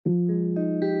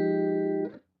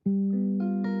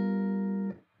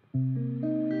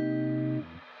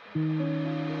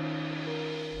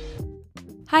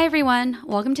Hi, everyone.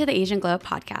 Welcome to the Asian Glow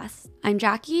podcast. I'm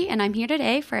Jackie, and I'm here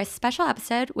today for a special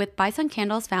episode with Bison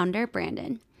Candles founder,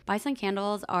 Brandon. Bison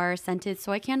Candles are scented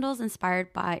soy candles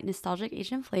inspired by nostalgic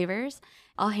Asian flavors.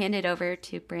 I'll hand it over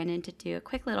to Brandon to do a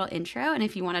quick little intro, and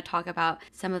if you want to talk about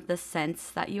some of the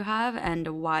scents that you have and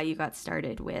why you got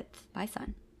started with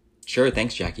Bison. Sure.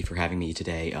 Thanks, Jackie, for having me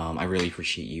today. I really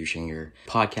appreciate you sharing your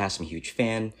podcast. I'm a huge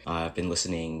fan. I've been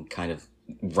listening kind of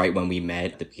right when we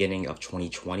met at the beginning of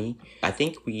 2020. I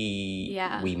think we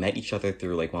met each other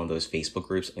through like one of those Facebook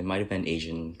groups. It might have been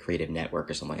Asian Creative Network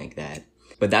or something like that.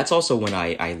 But that's also when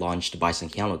I launched Bison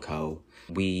Candle Co.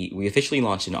 We officially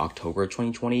launched in October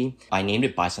 2020. I named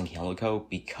it Bison Candle Co.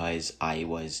 because I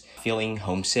was feeling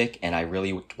homesick and I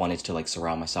really wanted to like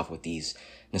surround myself with these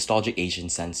nostalgic Asian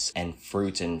scents and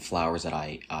fruits and flowers that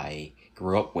I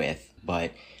grew up with.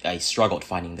 But I struggled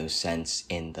finding those scents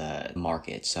in the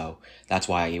market. So that's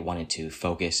why I wanted to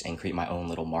focus and create my own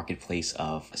little marketplace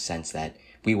of scents that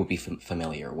we would be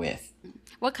familiar with.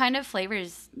 What kind of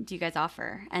flavors do you guys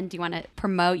offer? And do you want to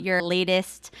promote your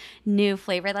latest new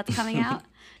flavor that's coming out?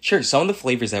 Sure. Some of the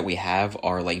flavors that we have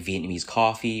are like Vietnamese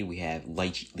coffee. We have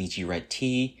lychee red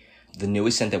tea. The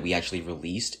newest scent that we actually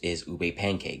released is ube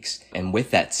pancakes. And with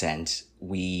that scent,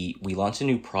 we launched a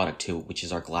new product too, which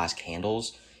is our glass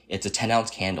candles. It's a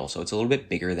 10-ounce candle, so it's a little bit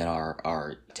bigger than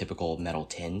our typical metal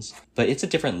tins. But it's a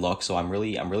different look, so I'm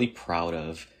really proud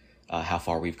of how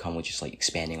far we've come with just like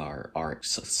expanding our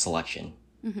selection.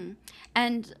 Mm-hmm.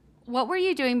 And what were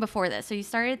you doing before this? So you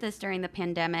started this during the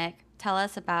pandemic. Tell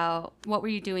us about what were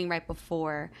you doing right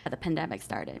before the pandemic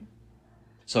started?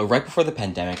 So right before the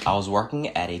pandemic, I was working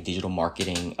at a digital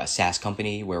marketing SaaS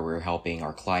company where we were helping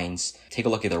our clients take a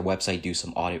look at their website, do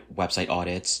some website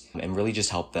audits, and really just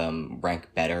help them rank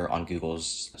better on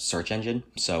Google's search engine.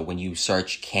 So when you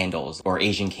search candles or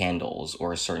Asian candles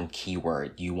or a certain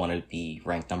keyword, you want to be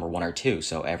ranked number 1 or 2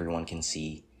 so everyone can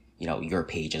see, you know, your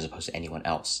page as opposed to anyone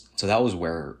else. So that was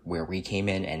where we came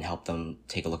in and helped them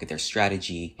take a look at their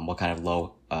strategy and what kind of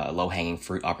low-hanging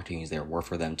fruit opportunities there were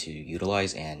for them to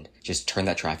utilize and just turn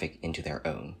that traffic into their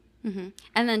own. Mm-hmm.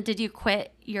 And then did you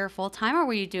quit your full-time or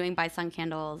were you doing Bison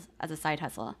Candles as a side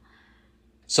hustle?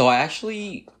 So I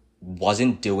actually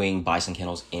wasn't doing Bison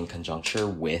Candles in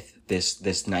conjunction with this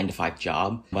 9-to-5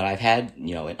 job, but I've had,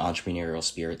 you know, an entrepreneurial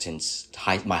spirit since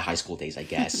my high school days, I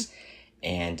guess.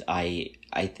 And I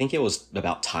think it was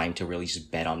about time to really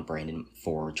just bet on Brandon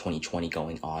for 2020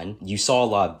 going on. You saw a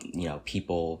lot of, you know,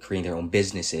 people creating their own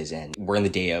businesses, and we're in the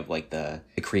day of like the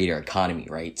creator economy,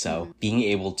 right? So being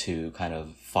able to kind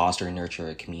of foster and nurture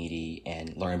a community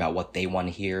and learn about what they want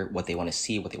to hear, what they want to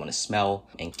see, what they want to smell,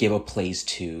 and give a place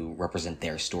to represent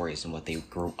their stories and what they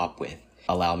grew up with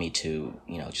allow me to,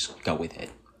 you know, just go with it.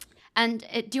 And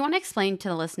do you want to explain to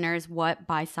the listeners what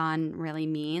Bison really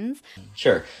means?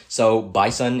 Sure. So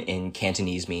Bison in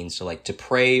Cantonese means to like to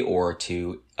pray or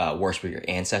to worship your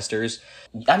ancestors.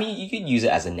 I mean, you could use it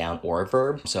as a noun or a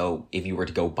verb. So if you were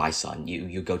to go Bison,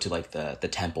 you go to like the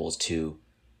temples to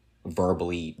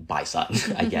verbally Bison,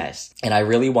 I guess. And I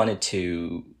really wanted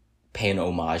to pay an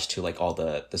homage to like all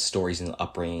the stories and the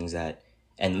upbringings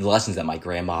and the lessons that my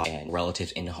grandma and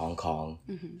relatives in Hong Kong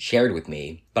shared with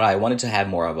me. But I wanted to have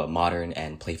more of a modern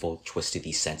and playful twist to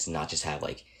these scents and not just have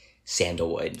like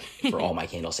sandalwood for all my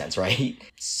candle scents, right?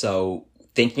 So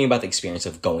thinking about the experience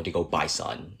of going to go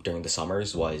Bison during the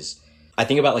summers I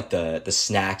think about like the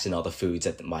snacks and all the foods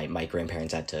that my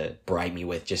grandparents had to bribe me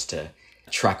with just to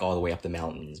trek all the way up the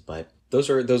mountains. But those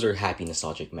are happy,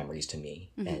 nostalgic memories to me.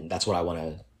 And that's what I want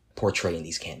to portray in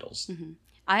these candles.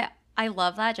 I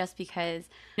love that just because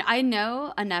I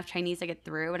know enough Chinese to get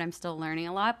through and I'm still learning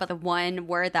a lot. But the one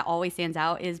word that always stands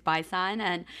out is Bison.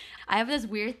 And I have this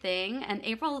weird thing. And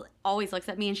April always looks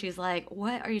at me and she's like,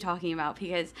 what are you talking about?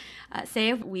 Because say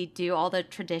if we do all the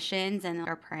traditions and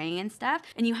are praying and stuff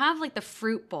and you have like the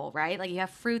fruit bowl, right? Like you have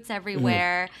fruits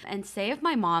everywhere. And say if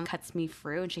my mom cuts me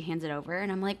fruit and she hands it over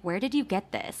and I'm like, where did you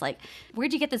get this? Like,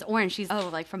 where'd you get this orange? She's,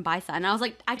 like from Bison. And I was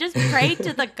like, I just prayed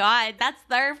to the God. That's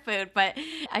their food. But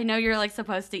I know you're like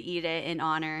supposed to eat it in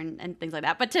honor and things like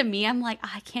that. But to me, I'm like,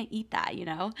 I can't eat that, you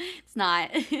know? It's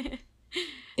not.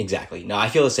 Exactly. No, I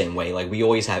feel the same way. Like we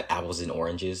always have apples and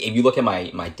oranges. If you look at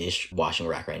my dishwashing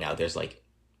rack right now, there's like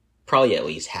probably at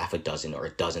least half a dozen or a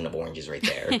dozen of oranges right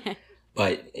there.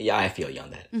 But yeah, I feel you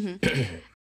on that.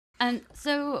 And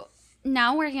so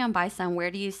now working on Bison,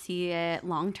 where do you see it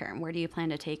long term? Where do you plan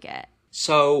to take it?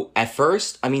 So at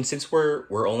first, I mean, since we're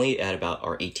only at about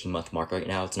our 18-month mark right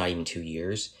now, it's not even 2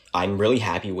 years. I'm really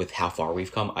happy with how far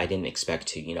we've come. I didn't expect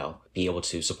to, be able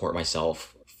to support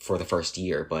myself for the first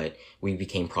year, but we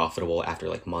became profitable after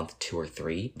like month 2 or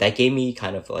 3. That gave me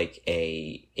kind of like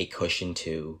a cushion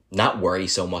to not worry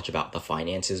so much about the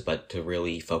finances, but to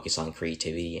really focus on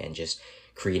creativity and just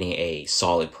creating a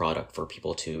solid product for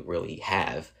people to really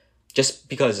have. Just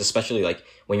because, especially like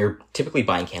when you're typically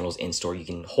buying candles in store, you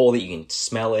can hold it, you can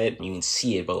smell it, you can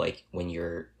see it, but like when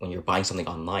you're buying something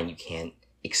online, you can't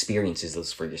experience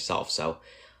this for yourself. So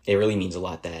it really means a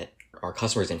lot that our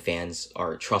customers and fans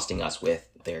are trusting us with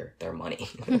their money.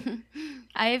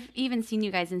 I've even seen you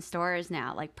guys in stores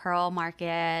now, like Pearl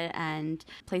Market and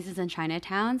places in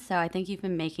Chinatown. So I think you've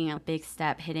been making a big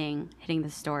step hitting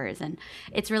the stores. And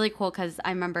it's really cool because I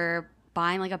remember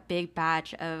buying like a big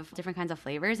batch of different kinds of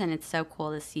flavors, and it's so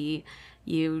cool to see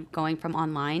you going from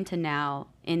online to now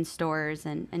in stores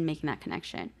and making that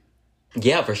connection.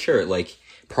 Yeah, for sure. Like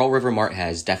Pearl River Mart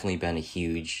has definitely been a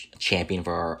huge champion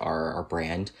for our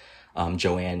brand.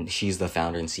 Joanne, she's the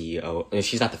founder and CEO.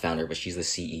 She's not the founder, but she's the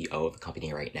CEO of the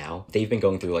company right now. They've been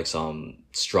going through like some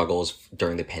struggles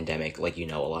during the pandemic, like, a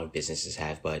lot of businesses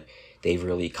have, but they've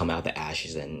really come out of the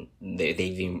ashes, and they've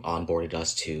even onboarded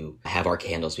us to have our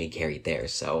candles being carried there.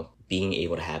 So being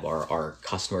able to have our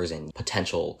customers and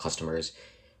potential customers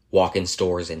walk in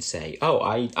stores and say, oh,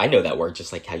 I know that word,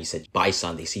 just like how you said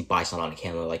Bison. They see Bison on a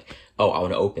candle, like, oh, I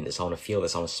want to open this, I want to feel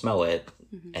this, I want to smell it.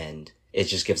 Mm-hmm. And it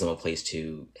just gives them a place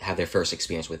to have their first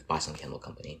experience with Bison Candle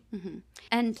Company. Mm-hmm.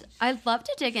 And I'd love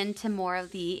to dig into more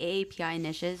of the AAPI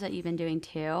initiatives that you've been doing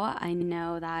too. I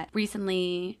know that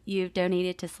recently you've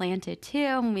donated to Slanted too,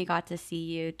 and we got to see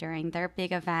you during their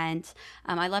big event.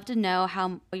 I'd love to know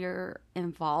how you're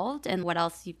involved and what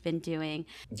else you've been doing.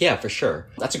 Yeah, for sure.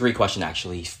 That's a great question,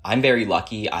 actually. I'm very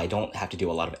lucky. I don't have to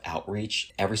do a lot of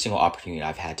outreach. Every single opportunity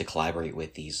I've had to collaborate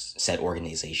with these said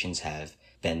organizations have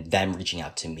been them reaching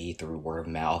out to me through word of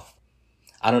mouth.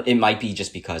 It might be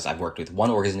just because I've worked with one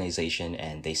organization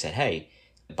and they said, hey,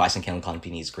 Bison Candle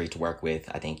Company is great to work with.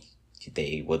 I think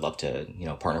they would love to,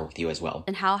 partner with you as well.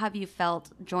 And how have you felt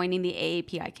joining the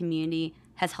AAPI community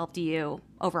has helped you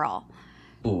overall?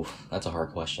 Ooh, that's a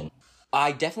hard question.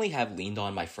 I definitely have leaned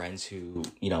on my friends who,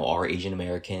 are Asian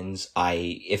Americans.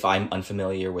 If I'm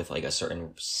unfamiliar with like a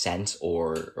certain scent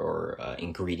or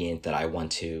ingredient that I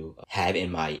want to have in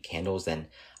my candles, then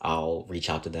I'll reach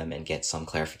out to them and get some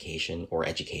clarification or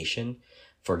education.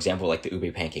 For example, like the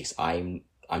ube pancakes. I'm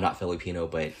not Filipino,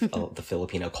 but the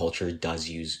Filipino culture does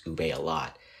use ube a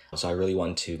lot. So I really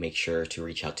want to make sure to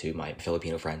reach out to my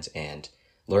Filipino friends and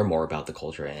learn more about the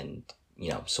culture and,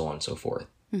 so on and so forth.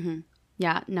 Mm-hmm.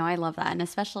 Yeah, no, I love that. And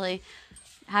especially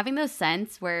having those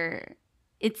scents where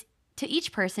it's, to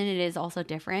each person, it is also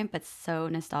different, but so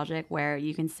nostalgic where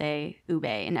you can say ube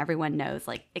and everyone knows,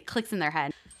 like it clicks in their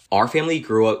head. Our family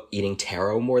grew up eating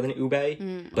taro more than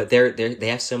ube, but they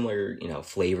have similar,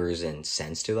 flavors and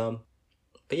scents to them.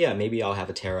 But yeah, maybe I'll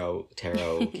have a taro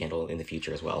candle in the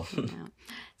future as well. Yeah.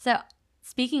 So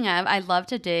speaking of, I'd love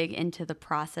to dig into the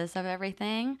process of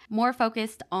everything, more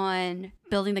focused on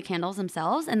building the candles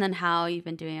themselves and then how you've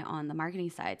been doing it on the marketing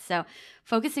side. So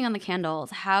focusing on the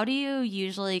candles, how do you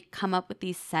usually come up with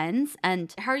these scents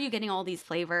and how are you getting all these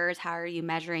flavors? How are you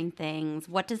measuring things?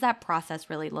 What does that process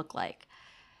really look like?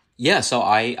 Yeah, so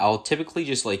I'll typically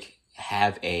just like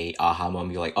have a aha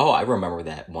moment, be like, oh, I remember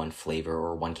that one flavor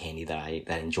or one candy that I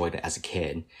enjoyed as a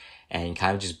kid, and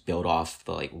kind of just build off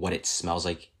the like what it smells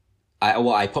like.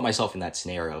 I put myself in that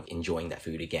scenario of enjoying that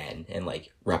food again and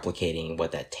like replicating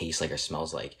what that tastes like or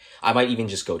smells like. I might even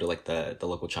just go to like the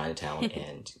local Chinatown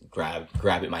and grab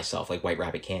it myself, like White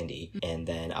Rabbit candy. And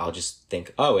then I'll just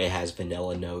think, oh, it has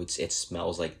vanilla notes. It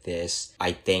smells like this.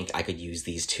 I think I could use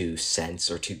these two scents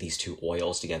or these two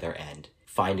oils together and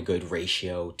find a good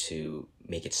ratio to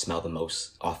make it smell the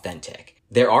most authentic.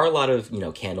 There are a lot of,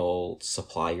 candle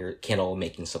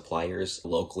making suppliers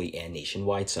locally and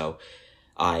nationwide. So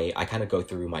I kind of go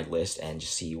through my list and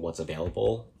just see what's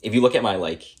available. If you look at my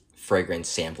like fragrance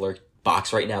sampler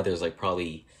box right now, there's like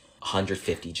probably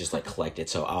 150 just like collected.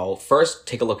 So I'll first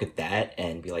take a look at that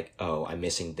and be like, oh, I'm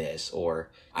missing this, or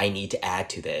I need to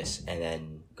add to this, and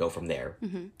then go from there.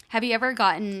 Mm-hmm. Have you ever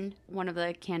gotten one of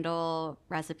the candle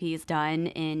recipes done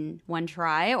in one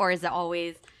try, or is it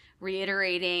always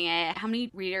reiterating it? How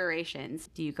many reiterations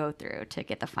do you go through to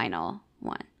get the final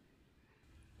one?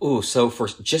 Ooh, so for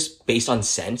just based on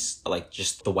scents, like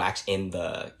just the wax in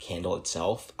the candle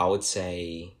itself, I would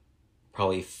say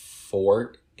probably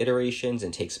 4 iterations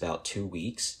and takes about 2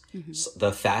 weeks. Mm-hmm. So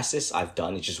the fastest I've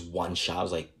done is just one shot. I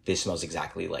was like, this smells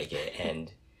exactly like it.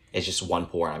 And it's just one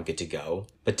pour and I'm good to go.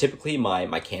 But typically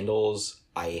my candles,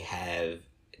 they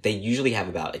usually have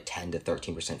about a 10 to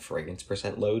 13% fragrance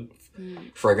percent load,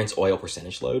 fragrance oil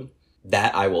percentage load.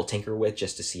 that I will tinker with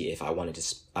just to see if I wanted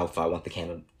to, if I want the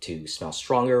candle to smell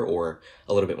stronger or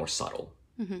a little bit more subtle.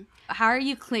 Mm-hmm. How are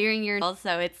you clearing your candles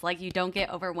so it's like you don't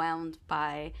get overwhelmed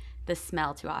by the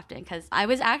smell too often? Because I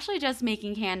was actually just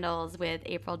making candles with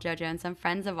April, JoJo, and some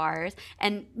friends of ours,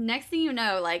 and next thing you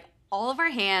know, like all of our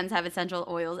hands have essential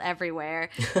oils everywhere.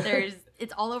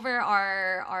 It's all over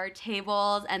our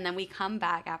tables, and then we come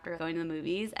back after going to the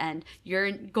movies and you're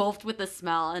engulfed with the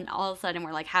smell, and all of a sudden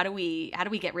we're like, how do we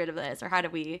get rid of this, or how do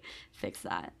we fix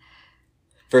that?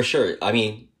 For sure. I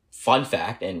mean, fun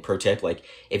fact and pro tip, like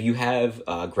if you have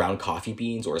ground coffee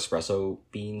beans or espresso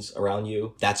beans around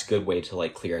you, that's a good way to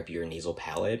like clear up your nasal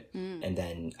palate. And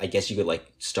then I guess you could like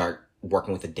start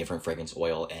working with a different fragrance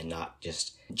oil and not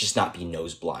just not be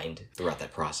nose blind throughout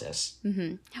that process.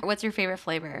 What's your favorite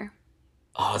flavor?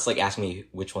 Oh, it's like asking me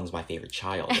which one's my favorite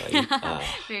child, right?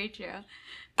 Very true.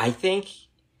 I think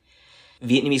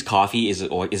Vietnamese coffee is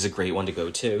a great one to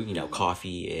go to. You know,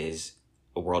 coffee is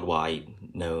a worldwide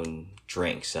known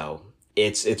drink, so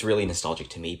it's really nostalgic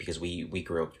to me because we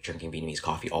grew up drinking Vietnamese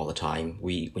coffee all the time.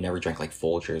 We never drank like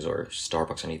Folgers or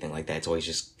Starbucks or anything like that. It's always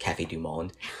just Café du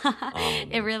Monde.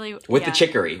 It really with the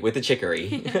chicory.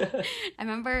 I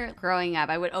remember growing up,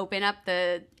 I would open up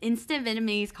the instant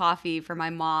Vietnamese coffee for my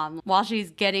mom while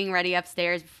she's getting ready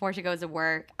upstairs before she goes to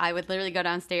work. I would literally go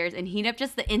downstairs and heat up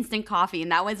just the instant coffee,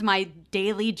 and that was my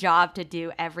daily job to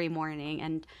do every morning.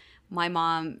 And my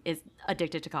mom is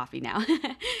addicted to coffee now.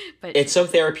 But it's so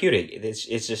therapeutic.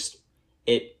 It's just,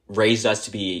 it raised us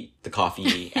to be the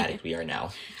coffee addict we are now.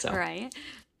 So. Right.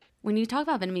 When you talk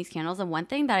about Vietnamese candles, the one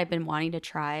thing that I've been wanting to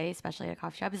try, especially at a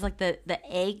coffee shop, is like the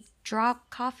egg drop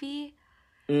coffee.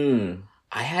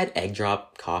 I had egg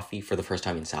drop coffee for the first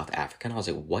time in South Africa, and I was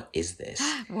like, what is this?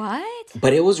 What?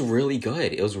 But it was really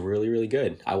good. It was really, really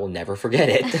good. I will never forget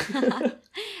it.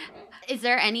 Is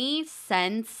there any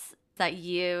sense that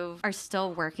you are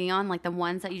still working on, like the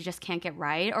ones that you just can't get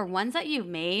right, or ones that you've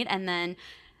made and then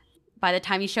by the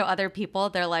time you show other people,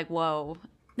 they're like, whoa,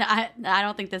 I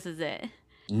don't think this is it?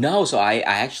 No, so I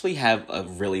actually have a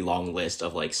really long list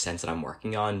of like scents that I'm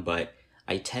working on, but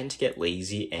I tend to get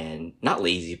lazy, and not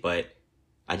lazy, but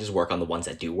I just work on the ones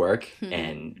that do work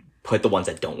and put the ones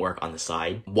that don't work on the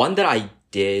side. One that I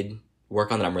did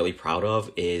work on that I'm really proud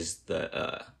of is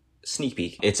the Sneak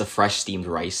Peek. It's a fresh steamed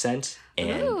rice scent,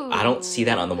 and Ooh. I don't see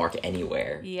that on the market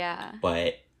anywhere. Yeah.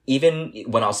 But even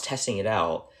when I was testing it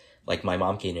out, like my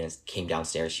mom came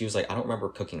downstairs. She was like, I don't remember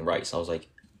cooking rice. I was like,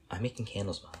 I'm making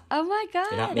candles, Mom. Oh my God.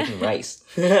 You're not making rice.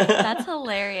 That's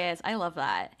hilarious. I love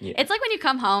that. Yeah. It's like when you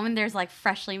come home and there's like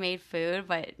freshly made food,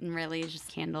 but really it's just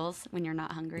candles when you're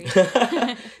not hungry.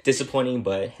 Disappointing,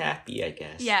 but happy, I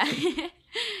guess. Yeah.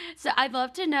 So I'd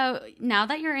love to know, now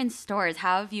that you're in stores,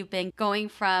 how have you been going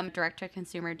from direct to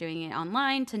consumer doing it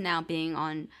online to now being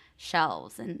on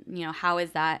shelves? And, you know, how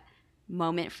is that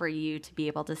moment for you to be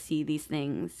able to see these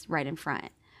things right in front?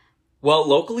 Well,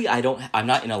 locally, I'm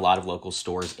not in a lot of local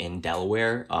stores in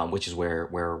Delaware, which is where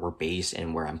we're based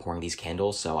and where I'm pouring these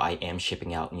candles. So I am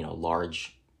shipping out,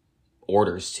 large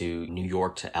orders to New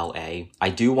York, to LA. I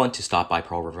do want to stop by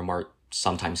Pearl River Mart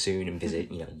sometime soon and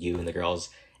visit, you and the girls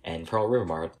and Pearl River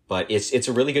Mart. But it's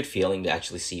a really good feeling to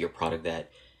actually see your product that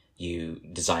you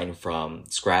designed from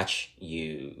scratch.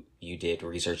 You did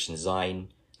research and design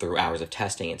through hours of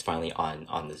testing. It's finally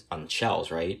on the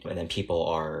shelves, right? And then people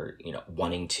are,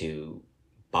 wanting to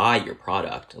buy your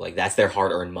product. Like that's their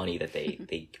hard-earned money that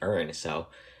they earn. So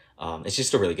it's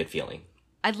just a really good feeling.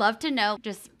 I'd love to know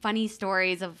just funny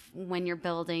stories of when you're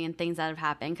building and things that have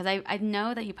happened. Because I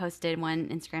know that you posted one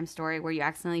Instagram story where you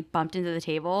accidentally bumped into the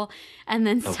table and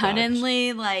then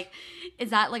suddenly, like,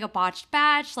 is that like a botched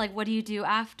batch? Like, what do you do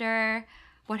after?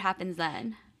 What happens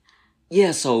then?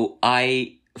 Yeah, so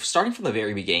starting from the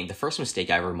very beginning, the first mistake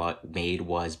I ever made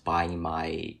was buying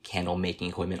my candle making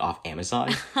equipment off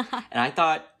Amazon. And I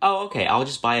thought, oh, okay, I'll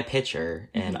just buy a pitcher.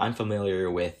 And I'm familiar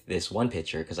with this one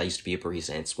pitcher because I used to be a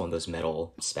barista, and it's one of those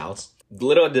metal spouts.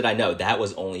 Little did I know that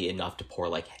was only enough to pour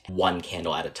like one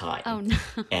candle at a time. Oh, no.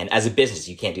 And as a business,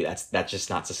 you can't do that. That's just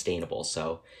not sustainable.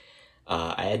 So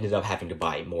I ended up having to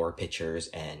buy more pitchers,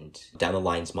 and down the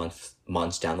lines,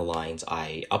 months down the lines,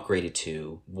 I upgraded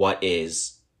to what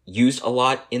is used a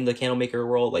lot in the candle maker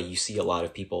world. Like you see a lot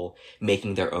of people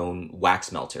making their own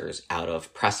wax melters out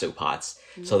of Presto pots.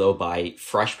 So they'll buy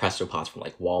fresh Presto pots from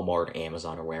like Walmart or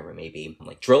Amazon or wherever it may be,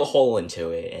 like drill a hole into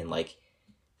it and like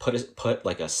put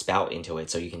like a spout into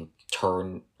it so you can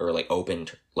turn or like open,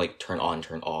 like turn on,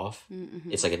 turn off.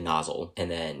 It's like a nozzle. And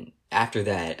then after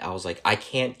that, I was like, I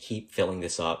can't keep filling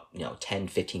this up, 10,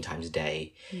 15 times a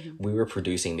day. We were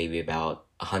producing maybe about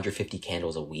 150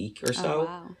 candles a week or so. Oh,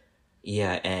 wow.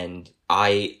 Yeah, and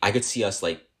I could see us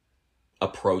like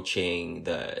approaching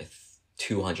the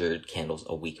 200 candles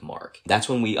a week mark. That's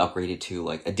when we upgraded to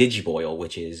like a digiboil,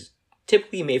 which is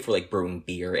typically made for like brewing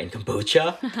beer and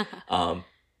kombucha.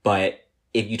 But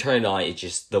if you turn it on, it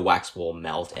just, the wax will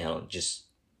melt and it'll just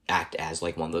act as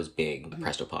like one of those big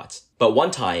Presto pots. But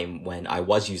one time when I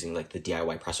was using like the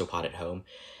DIY Presto pot at home,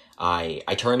 I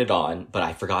turned it on, but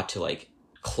I forgot to like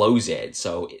close it.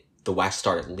 So the wax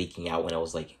started leaking out when I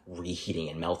was like reheating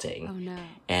and melting. Oh no.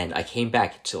 And I came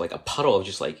back to like a puddle of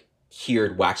just like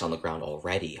cured wax on the ground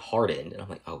already, hardened. And I'm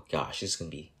like, oh gosh, this is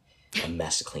going to be a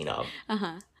mess to clean up.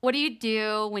 What do you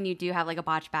do when you do have like a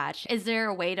botch batch? Is there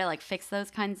a way to like fix those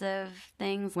kinds of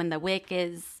things when the wick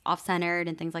is off-centered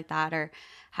and things like that? Or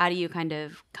how do you kind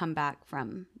of come back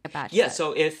from a batch? Yeah,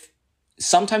 so if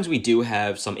sometimes we do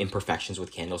have some imperfections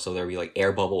with candles, so there'll be like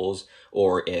air bubbles,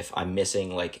 or if I'm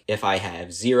missing, like if I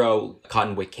have 0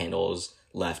 cotton wick candles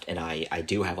left and I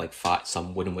do have like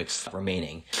some wooden wicks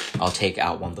remaining, I'll take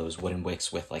out one of those wooden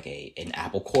wicks with like an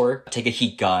apple core, take a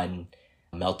heat gun,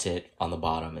 melt it on the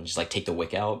bottom, and just like take the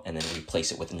wick out and then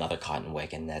replace it with another cotton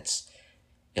wick, and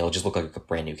it'll just look like a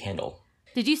brand new candle.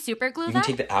 Did you super glue You that?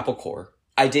 can take the apple core.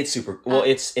 I did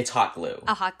it's hot glue.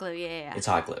 Oh, hot glue, yeah. It's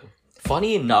hot glue.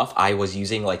 Funny enough, I was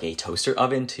using like a toaster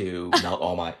oven to melt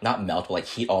not melt, but like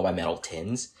heat all my metal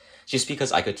tins, just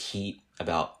because I could heat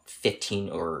about 15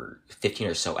 or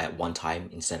so at one time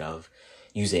instead of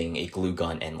using a glue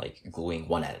gun and like gluing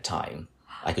one at a time.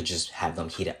 I could just have them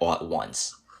heat it all at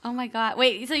once. Oh my god.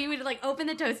 Wait, so you would like open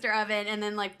the toaster oven and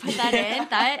then like put that in?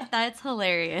 That's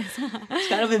hilarious. It's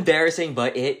kind of embarrassing,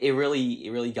 but it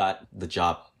really got the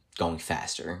job going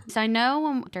faster. So I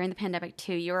know during the pandemic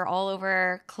too, you were all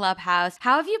over Clubhouse.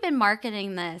 How have you been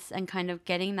marketing this and kind of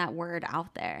getting that word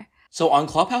out there? So on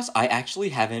Clubhouse, I actually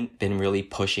haven't been really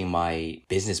pushing my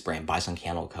business brand, Bison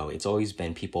Candle Co. It's always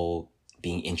been people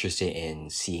being interested in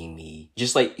seeing me,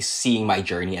 just like seeing my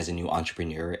journey as a new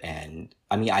entrepreneur. And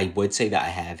I mean, I would say that I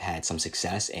have had some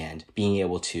success, and being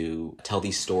able to tell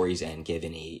these stories and give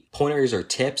any pointers or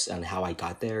tips on how I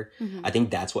got there. I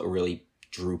think that's what really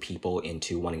drew people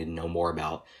into wanting to know more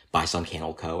about Bison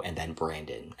Candle Co. and then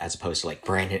Brandon, as opposed to like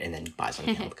Brandon and then Bison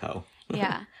Candle Co.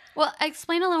 Yeah. Well,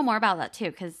 explain a little more about that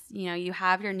too, because you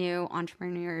have your new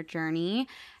entrepreneur journey.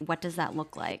 What does that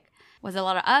look like? Was it a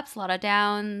lot of ups, a lot of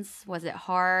downs? Was it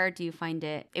hard? Do you find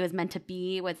it was meant to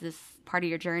be? Was this part of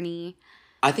your journey?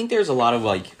 I think there's a lot of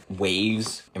like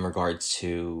waves in regards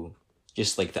to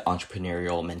just like the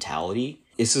entrepreneurial mentality.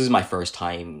 This is my first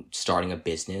time starting a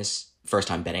business, first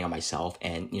time betting on myself,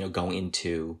 and going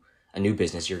into a new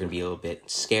business, you're going to be a little bit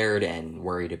scared and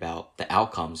worried about the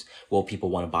outcomes. Will people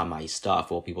want to buy my stuff?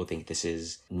 Will people think this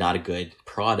is not a good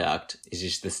product? Is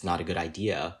just this not a good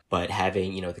idea? But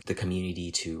having, the community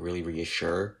to really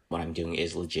reassure what I'm doing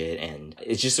is legit. And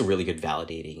it's just a really good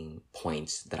validating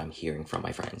points that I'm hearing from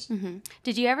my friends.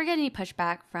 Did you ever get any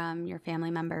pushback from your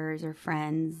family members or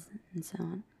friends and so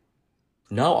on?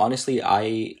 No, honestly,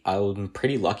 I'm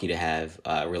pretty lucky to have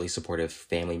really supportive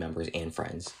family members and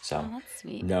friends. So that's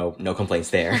sweet. No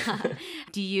complaints there.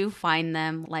 Do you find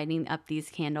them lighting up these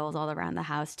candles all around the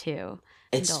house too?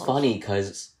 It's funny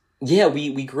because, yeah,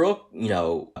 we grew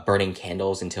up, burning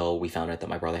candles until we found out that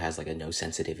my brother has like a nose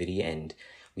sensitivity, and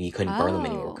we couldn't burn them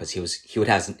anymore because he would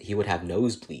have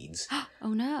nosebleeds.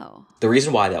 Oh no. The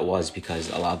reason why that was because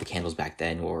a lot of the candles back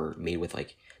then were made with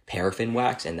like paraffin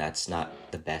wax, and that's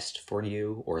not the best for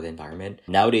you or the environment.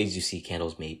 Nowadays, you see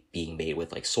candles being made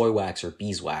with like soy wax or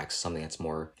beeswax, something that's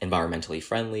more environmentally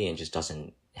friendly and just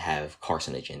doesn't have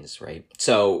carcinogens, right?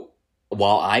 So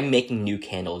while I'm making new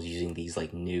candles using these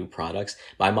like new products,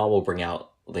 my mom will bring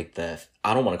out like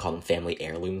I don't want to call them family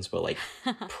heirlooms, but like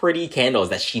pretty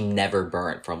candles that she never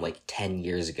burnt from like 10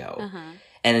 years ago.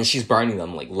 And then she's burning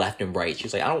them like left and right.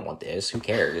 She's like, I don't want this. Who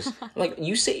cares? I'm like,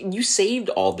 you saved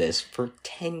all this for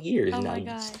 10 years. Oh now my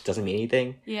it doesn't mean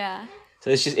anything. Yeah. So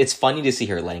it's funny to see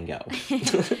her letting go.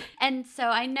 And so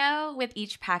I know with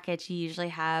each package, you usually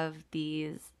have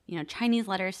these, Chinese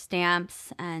letter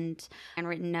stamps and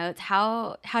handwritten notes.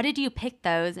 How did you pick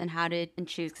those and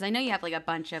choose? Because I know you have like a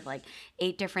bunch of like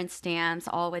 8 different stamps,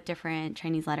 all with different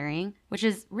Chinese lettering, which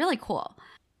is really cool.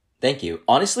 Thank you.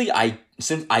 Honestly,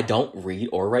 since I don't read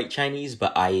or write Chinese,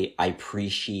 but I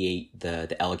appreciate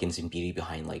the elegance and beauty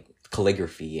behind like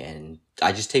calligraphy, and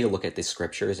I just take a look at the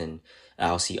scriptures and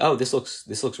I'll see, oh, this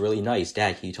looks really nice.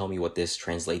 Dad, can you tell me what this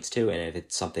translates to? And if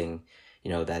it's something,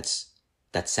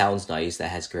 that sounds nice, that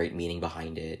has great meaning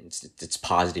behind it, it's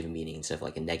positive meaning instead of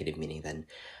like a negative meaning, then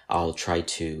I'll try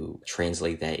to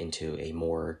translate that into a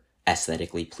more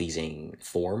aesthetically pleasing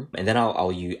form. And then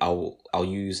I'll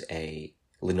use a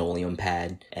linoleum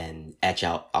pad and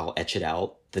I'll etch it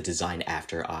out the design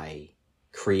after I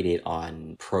created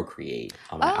on Procreate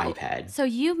on my iPad. So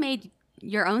you made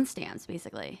your own stamps,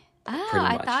 basically. Oh, Pretty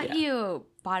I much, thought yeah. you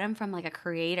bought them from like a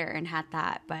creator and had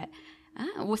that, but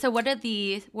so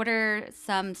what are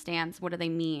some stamps? What do they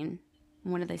mean?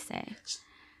 What do they say?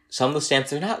 Some of the stamps,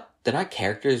 they're not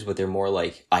characters, but they're more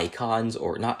like icons,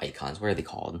 or not icons. What are they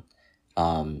called?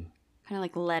 Kind of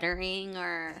like lettering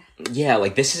or Yeah,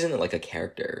 like this isn't like a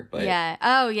character, but yeah.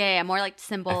 Oh yeah, more like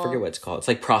symbol. I forget what it's called. It's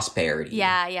like prosperity.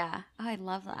 Yeah. Oh, I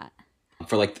love that.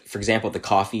 For example, the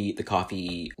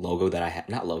coffee logo that I have,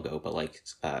 not logo, but like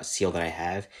seal that I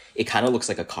have, it kind of looks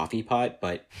like a coffee pot,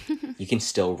 but you can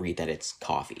still read that it's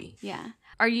coffee. Yeah.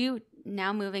 Are you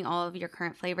now moving all of your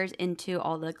current flavors into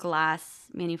all the glass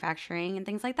manufacturing and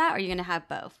things like that? Or are you going to have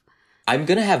both? I'm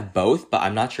going to have both, but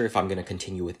I'm not sure if I'm going to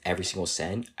continue with every single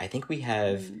scent. I think we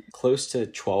have close to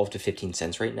 12 to 15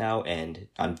 cents right now, and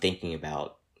I'm thinking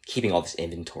about keeping all this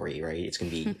inventory, right? It's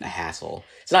going to be a hassle.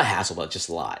 It's not a hassle, but just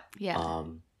a lot. Yeah.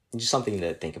 Just something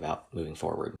to think about moving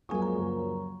forward.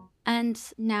 And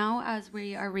now, as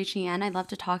we are reaching in, I'd love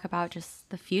to talk about just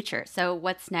the future. So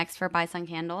what's next for Bison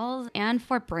Candles and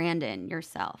for Brandon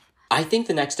yourself? I think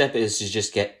the next step is to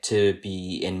just get to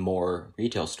be in more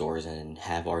retail stores and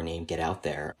have our name get out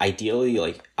there. Ideally,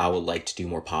 like I would like to do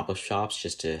more pop-up shops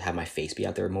just to have my face be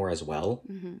out there more as well.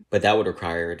 Mm-hmm. But that would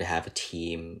require to have a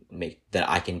team that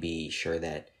I can be sure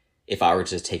that if I were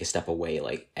to take a step away,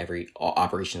 like all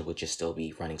operations would just still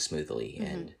be running smoothly.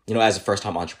 Mm-hmm. And, you know, as a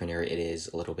first-time entrepreneur, it is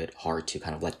a little bit hard to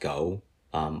kind of let go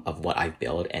of what I've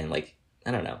built, and like, I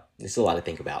don't know. There's a lot to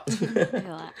think about.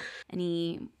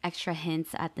 Any extra hints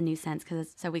at the new scents?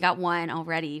 So we got one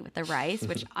already with the rice,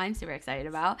 which I'm super excited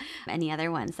about. Any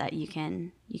other ones that you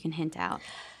can hint out?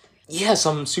 Yeah,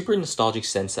 some super nostalgic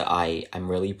scents that I'm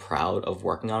really proud of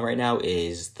working on right now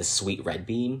is the sweet red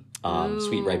bean.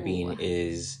 Sweet red bean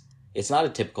it's not a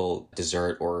typical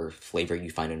dessert or flavor you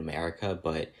find in America,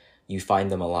 but you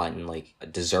find them a lot in like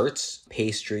desserts,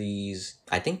 pastries.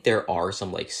 I think there are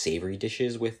some like savory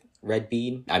dishes with red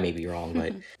bean. I may be wrong,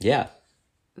 but yeah.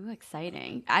 Ooh,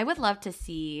 exciting. I would love to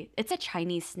see, it's a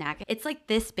Chinese snack. It's like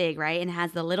this big, right? And it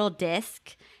has the little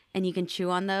disc and you can chew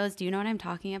on those. Do you know what I'm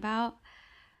talking about?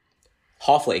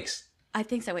 Haw flakes. I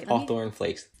think so. Wait, Hawthorne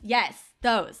flakes. Yes,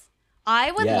 those.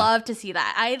 I would love to see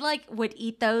that. I like would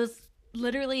eat those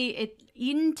literally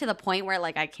eaten to the point where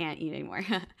like I can't eat anymore.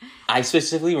 I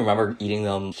specifically remember eating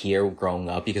them here growing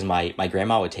up because my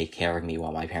grandma would take care of me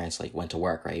while my parents like went to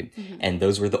work, right? Mm-hmm. And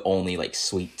those were the only like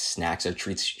sweet snacks or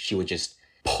treats she would just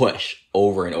push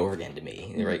over and over again to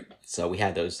me, right? So we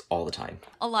had those all the time.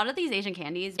 A lot of these Asian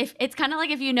candies, if it's kind of like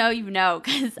if you know, you know,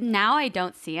 because now I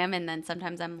don't see them, and then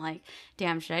sometimes I'm like,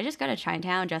 damn, should I just go to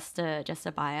Chinatown just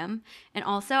to buy them? And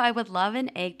also, I would love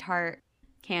an egg tart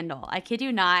candle. I kid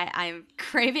you not, I'm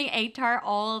craving egg tart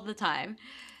all the time.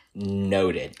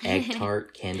 Noted. Egg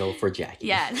tart candle for Jackie.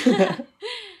 Yes.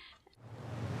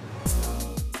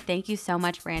 Thank you so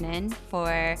much, Brandon,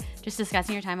 for just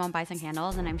discussing your time on Bison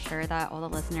Candles. And I'm sure that all the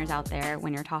listeners out there,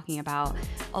 when you're talking about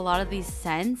a lot of these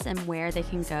scents and where they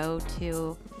can go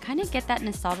to kind of get that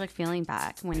nostalgic feeling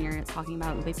back when you're talking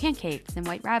about ube pancakes and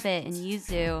white rabbit and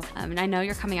yuzu. And I know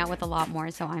you're coming out with a lot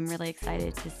more, so I'm really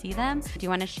excited to see them. Do you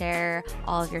want to share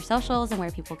all of your socials and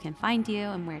where people can find you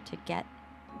and where to get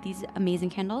these amazing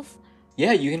candles?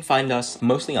 Yeah, you can find us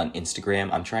mostly on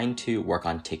Instagram. I'm trying to work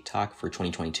on TikTok for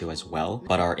 2022 as well,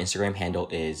 but our Instagram handle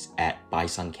is at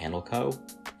Bison Candle Co,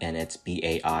 and it's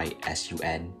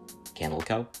BAISUN Candle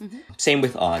Co. Mm-hmm. Same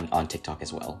with on TikTok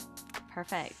as well.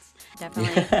 Perfect.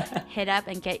 Definitely hit up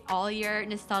and get all your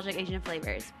nostalgic Asian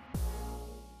flavors.